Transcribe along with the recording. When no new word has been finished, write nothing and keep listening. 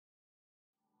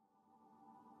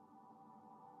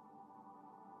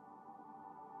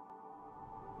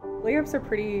Layups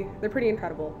they're pretty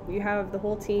incredible. You have the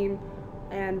whole team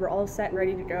and we're all set and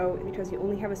ready to go because you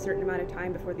only have a certain amount of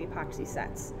time before the epoxy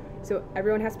sets. So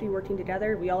everyone has to be working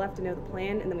together, we all have to know the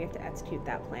plan, and then we have to execute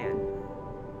that plan.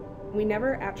 We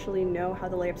never actually know how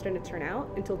the layup's going to turn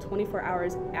out until 24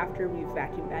 hours after we've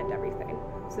vacuum bagged everything.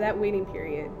 So that waiting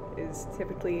period is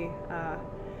typically,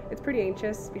 it's pretty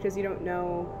anxious because you don't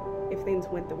know if things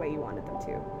went the way you wanted them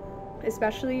to.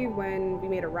 Especially when we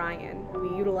made Orion,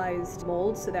 we utilized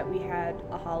molds so that we had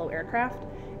a hollow aircraft,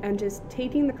 and just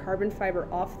taking the carbon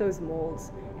fiber off those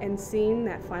molds and seeing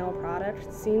that final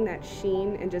product, seeing that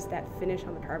sheen and just that finish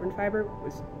on the carbon fiber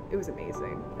was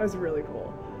amazing. That was really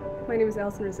cool. My name is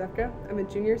Allison Rozepka. I'm a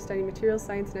junior studying materials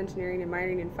science and engineering and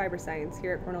minoring in fiber science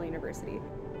here at Cornell University.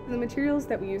 The materials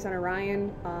that we use on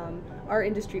Orion are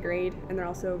industry grade, and they're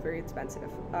also very expensive.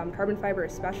 Carbon fiber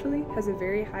especially has a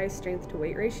very high strength to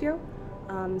weight ratio,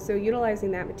 so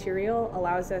utilizing that material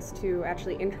allows us to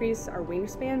actually increase our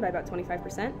wingspan by about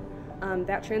 25%.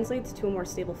 That translates to a more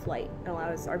stable flight. It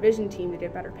allows our vision team to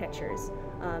get better pictures,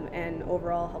 and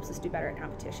overall helps us do better at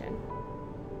competition.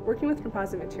 Working with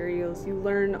composite materials, you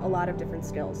learn a lot of different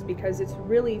skills because it's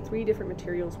really 3 different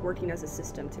materials working as a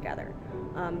system together.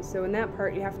 So in that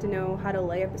part, you have to know how to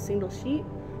lay up a single sheet,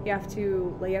 you have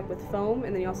to lay up with foam,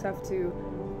 and then you also have to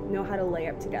know how to lay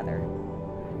up together.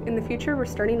 In the future, we're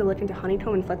starting to look into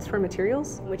honeycomb and flex-form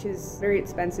materials, which is very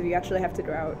expensive. You actually have to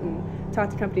go out and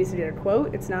talk to companies to get a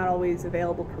quote. It's not always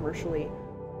available commercially.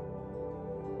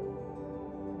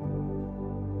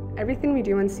 Everything we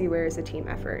do on CUAir is a team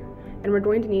effort, and we're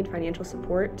going to need financial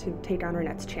support to take on our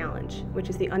next challenge, which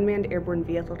is the Unmanned Airborne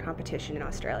Vehicle competition in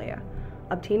Australia.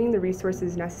 Obtaining the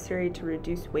resources necessary to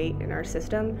reduce weight in our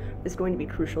system is going to be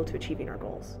crucial to achieving our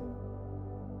goals.